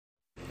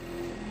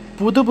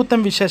പുതുപുത്തൻ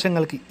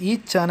വിശേഷങ്ങൾക്ക് ഈ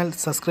channel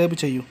subscribe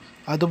ചെയ്യൂ.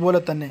 അതുപോലെ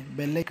തന്നെ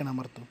ബെല്ലൈക്കൺ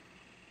അമർത്തൂ.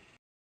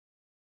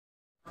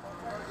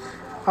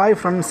 ഹായ്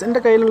ഫ്രണ്ട്സ്, എൻ്റെ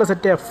കയ്യിലുള്ള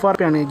സെറ്റ്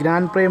FRP ആണ്.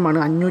 ഗ്രാൻഡ് പ്രൈം ആണ്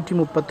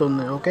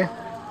 531. ഓക്കെ,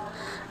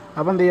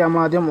 അപ്പോൾ എന്ത് ചെയ്യാം,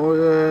 നമ്മൾ ആദ്യം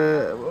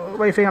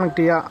വൈഫൈ കണക്ട്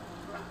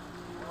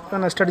ചെയ്യുക.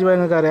 നെക്സ്റ്റ് അടിച്ച് പോയാൽ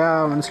നിങ്ങൾക്ക് അറിയാം,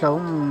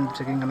 മനസ്സിലാവും.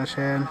 Checking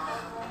connection,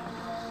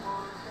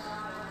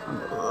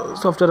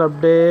 software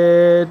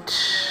update.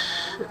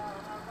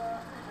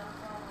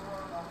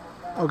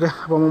 Okay,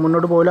 അപ്പോൾ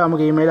മുന്നോട്ട് പോകില്ല,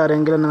 നമുക്ക് ഇമെയിൽ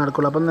ആരെങ്കിലും തന്നെ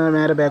നടക്കുള്ളൂ. അപ്പം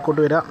നേരെ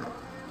ബാക്കോട്ട് വരാം.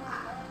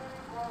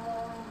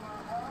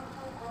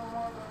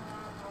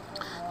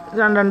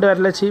 രണ്ട്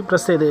വിരൽ വെച്ച്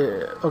പ്രസ് ചെയ്ത്,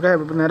 ഓക്കെ,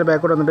 നേരെ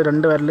ബാക്കോട്ട് വന്നിട്ട്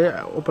രണ്ട് വിരൽ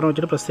ഒപ്പം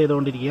വെച്ചിട്ട് പ്രസ്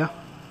ചെയ്തുകൊണ്ടിരിക്കുക.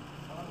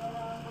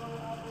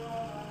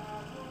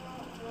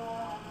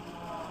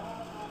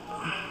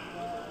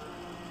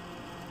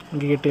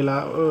 എനിക്ക് കിട്ടിയില്ല,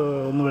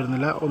 ഒന്നും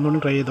വരുന്നില്ല.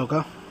 ഒന്നുകൂടി ട്രൈ ചെയ്ത്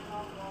നോക്കാം.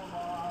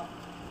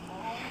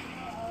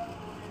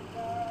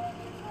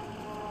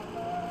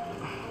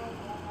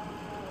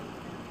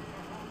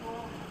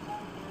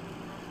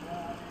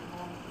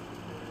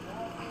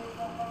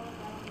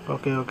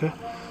 ഓക്കെ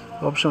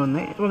ഓപ്ഷൻ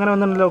വന്ന് ഇപ്പോൾ ഇങ്ങനെ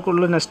വന്നിട്ടുണ്ടല്ലോ.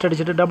 ഉള്ളിൽ നെക്സ്റ്റ്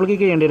അടിച്ചിട്ട് ഡബിൾ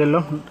ക്ലിക്ക് ചെയ്യേണ്ടി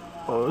വരുമല്ലോ.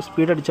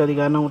 സ്പീഡ് അടിച്ചാൽ മതി,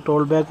 കാരണം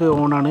ടോൾ ബാക്ക്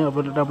ഓൺ ആണ്.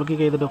 അപ്പോൾ ഡബിൾ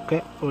ക്ലിക്ക് ചെയ്തിട്ടൊക്കെ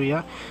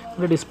പോയാൽ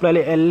ഇവിടെ ഡിസ്പ്ലേയിൽ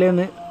L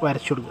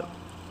വരച്ചു കൊടുക്കുക.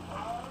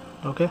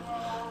 ഓക്കെ,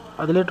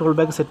 അതിൽ ടോൾ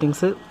ബാക്ക്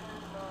സെറ്റിങ്സ്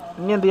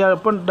ഇനി എന്ത് ചെയ്യുക,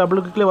 ഇപ്പം ഡബിൾ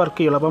ക്ലിക്കിൽ വർക്ക്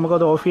ചെയ്യുള്ളൂ. അപ്പോൾ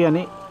നമുക്കത് ഓഫ് ചെയ്യാൻ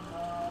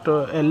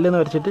L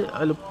വരച്ചിട്ട്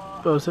അതിൽ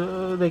പൗസ്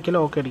ഇത്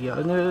വയ്ക്കാലും ഓക്കെ അടിക്കുക.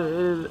 അതിന്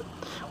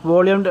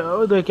വോളിയം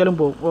ഇത് വയ്ക്കാലും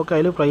പോകും. ഓക്കെ,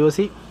 അതിൽ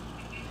പ്രൈവസി,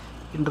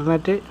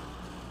 ഇൻ്റർനെറ്റ്,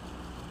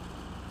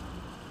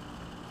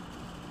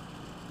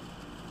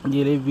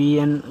 ഇതിൽ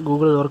VN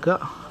ഗൂഗിൾ തുറക്കുക.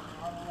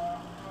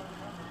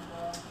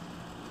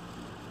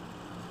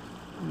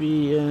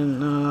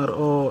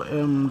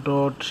 VNROM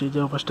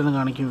ഫസ്റ്റിൽ നിന്ന്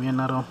കാണിക്കും.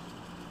 VNROM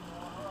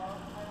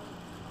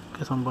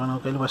ഒക്കെ സംഭവമാണ്.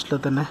 ഓക്കെ, അതിൽ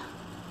ഫസ്റ്റിൽ തന്നെ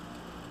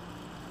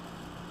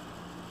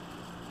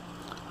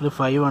ഇത്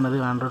 5 ആണിത്,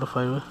 Android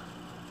 5.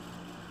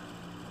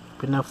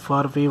 പിന്നെ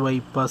FRP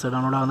bypass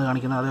ഡൗൺലോഡ് ആണെന്ന്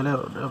കാണിക്കുന്നത്. അതേപോലെ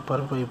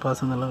FRP bypass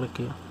എന്നുള്ള ക്ലിക്ക്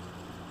ചെയ്യുക.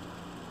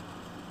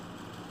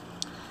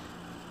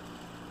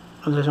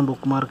 അതിനുശേഷം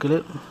ബുക്ക് മാർക്കിൽ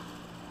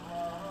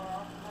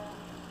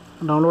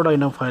ഡൗൺലോഡ്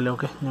ആയിട്ടുണ്ടാവും ഫയൽ.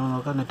 ഓക്കെ, ഞാൻ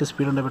നോക്കാം. നെറ്റ്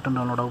സ്പീഡ് ഉണ്ടെങ്കിൽ പെട്ടെന്ന്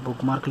ഡൗൺലോഡ് ആകും.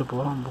 ബുക്ക് മാർക്കിൽ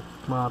പോകാം.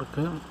 ബുക്ക്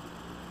മാർക്ക്,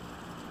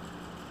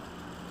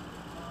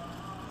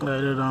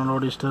 അതിൽ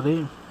ഡൗൺലോഡ് ഹിസ്റ്ററി,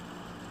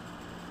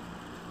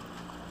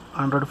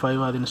 Android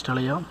 5 ആദ്യം ഇൻസ്റ്റാൾ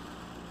ചെയ്യാം.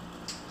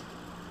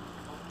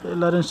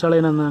 എല്ലാവരും ഇൻസ്റ്റാൾ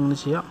ചെയ്യണമെന്ന് അങ്ങനെ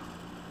ചെയ്യാം.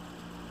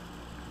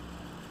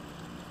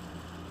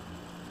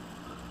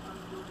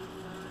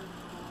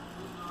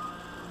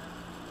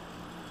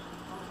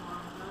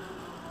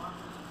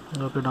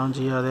 ഓക്കെ, ഡൗൺ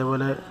ചെയ്യുക.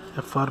 അതേപോലെ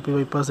FRP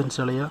bypass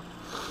ഇൻസ്റ്റാൾ ചെയ്യുക.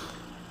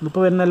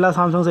 ഇതിപ്പോൾ വരുന്ന എല്ലാ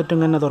സാംസങ് സെറ്റും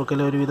തന്നെ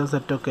തുറക്കില്ല, ഒരുവിധം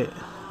സെറ്റൊക്കെ.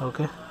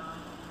 ഓക്കെ,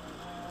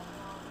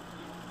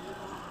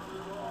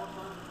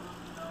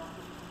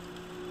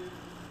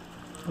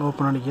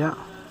 ഓപ്പൺ അടിക്കുക.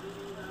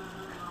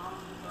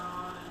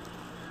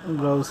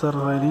 Browser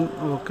signing.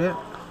 ഓക്കെ,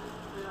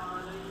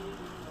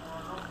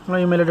 നമ്മൾ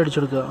ഇമെയിലായിട്ട്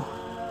അടിച്ചു കൊടുക്കുക.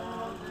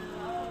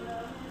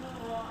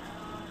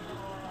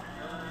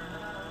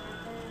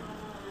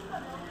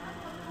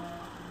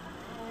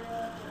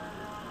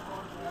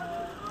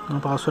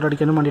 പാസ്വേഡ്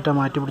അടിക്കാനും വേണ്ടിയിട്ടാണ്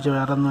മാറ്റി പിടിച്ച്,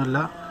 വേറെ ഒന്നുമല്ല.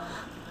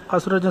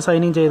 പാസ്വേഡ് അടിച്ചാൽ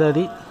സൈനിങ് ചെയ്താൽ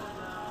മതി.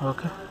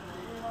 ഓക്കെ,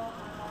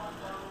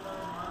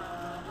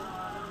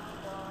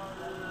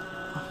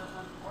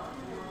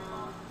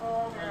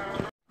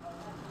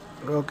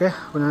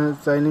 അപ്പോൾ ഞാൻ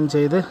സൈനിങ്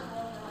ചെയ്ത്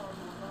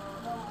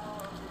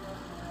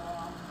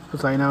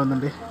സൈൻ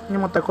ആവുന്നുണ്ട്. ഇനി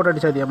മൊത്തക്കോട്ട്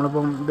അടിച്ചാൽ മതി.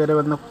 നമ്മളിപ്പം ഇതുവരെ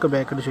വന്നൊക്കെ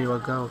ബാക്ക് അടിച്ച്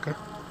ഒഴിവാക്കുക. ഓക്കെ,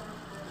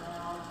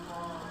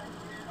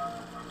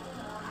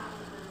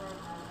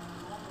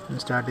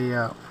 സ്റ്റാർട്ട്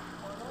ചെയ്യുക.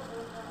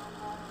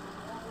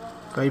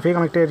 വൈഫൈ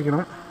കണക്ട്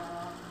ആയിരിക്കണം.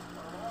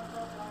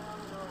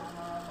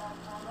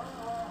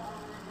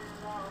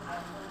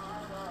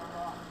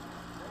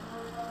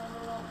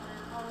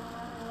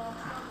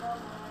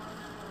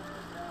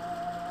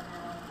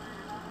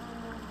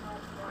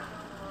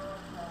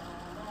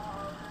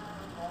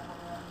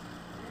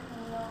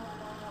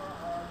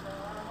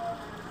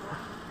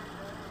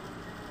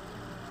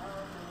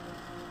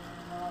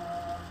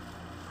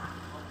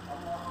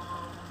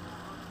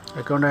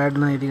 അക്കൗണ്ട് ആഡ്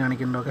എന്ന രീതി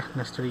കാണിക്കുന്നുണ്ട്. ഓക്കെ,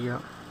 നെക്സ്റ്റ് അടിക്കുക.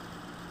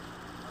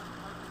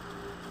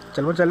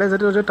 ചിലപ്പോൾ ചില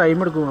സെറ്റ് കുറച്ച് ടൈം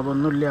എടുക്കും. അപ്പോൾ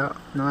ഒന്നുമില്ല,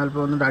 ഞാൻ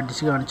ചിലപ്പോൾ ഒന്നും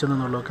അടിച്ച്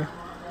കാണിച്ചെന്നുള്ളൂ. ഓക്കെ,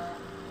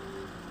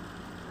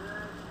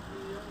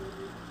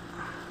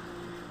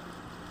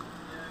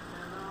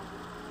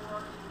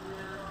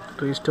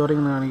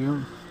 റീസ്റ്റോറിങ് എന്ന് കാണിക്കും.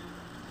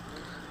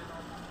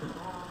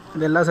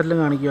 ഇതെല്ലാ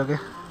സെറ്റിലും കാണിക്കും. ഓക്കെ,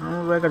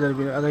 വേഗം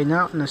ചിലപ്പോൾ അത്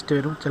കഴിഞ്ഞാൽ നെക്സ്റ്റ്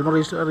വരും. ചിലപ്പോൾ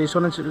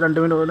റീസ്റ്റോറിന്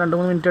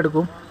 2-3 മിനിറ്റ്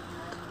എടുക്കും.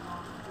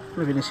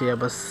 ഫിനിഷ്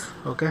ചെയ്യുക ബസ്.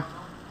 ഓക്കെ,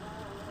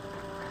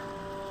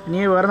 ഇനി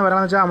വേറെ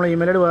പറയാമെന്ന് വെച്ചാൽ നമ്മൾ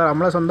ഇമെയിൽ ഐ ഡി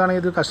നമ്മളെ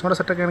സ്വന്തമാണെങ്കിൽ, ഇത് കസ്റ്റമർ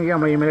സെറ്റൊക്കെ ആണെങ്കിൽ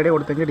നമ്മൾ ഇമെയിൽ ഐ ഡി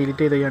കൊടുത്തെങ്കിൽ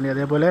ഡിലീറ്റ് ചെയ്ത് കഴിയാണ്ട്.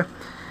 അതേപോലെ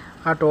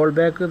ആ ടോൾ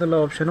ബാക്ക് എന്നുള്ള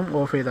ഓപ്ഷനും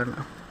ഓഫ് ചെയ്താണ്.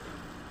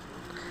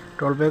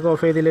 ടോൾ ബാക്ക്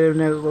ഓഫ് ചെയ്തതിൽ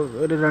പിന്നെ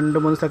ഒരു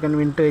 2-3 സെക്കൻഡ്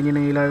മിനിറ്റ്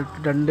കഴിഞ്ഞിട്ടുണ്ടെങ്കിൽ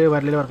 2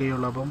 വരലിൽ വർക്ക്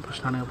ചെയ്യുള്ളൂ. അപ്പം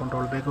പ്രശ്നമാണ്. അപ്പം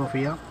ടോൾ ബാക്ക് ഓഫ്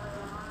ചെയ്യാം.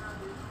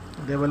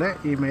 അതേപോലെ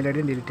ഇമെയിൽ ഐ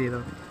ഡിയും ഡിലീറ്റ്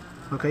ചെയ്താൽ മതി.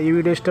 ഓക്കെ, ഈ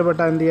വീഡിയോ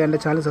ഇഷ്ടപ്പെട്ടാൽ എന്ത് ചെയ്യുക,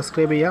 എൻ്റെ ചാനൽ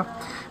സബ്സ്ക്രൈബ് ചെയ്യുക.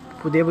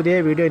 പുതിയ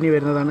വീഡിയോ ഇനി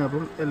വരുന്നതാണ്.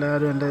 അപ്പം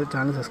എല്ലാവരും എൻ്റെ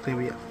ചാനൽ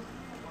സബ്സ്ക്രൈബ് ചെയ്യുക.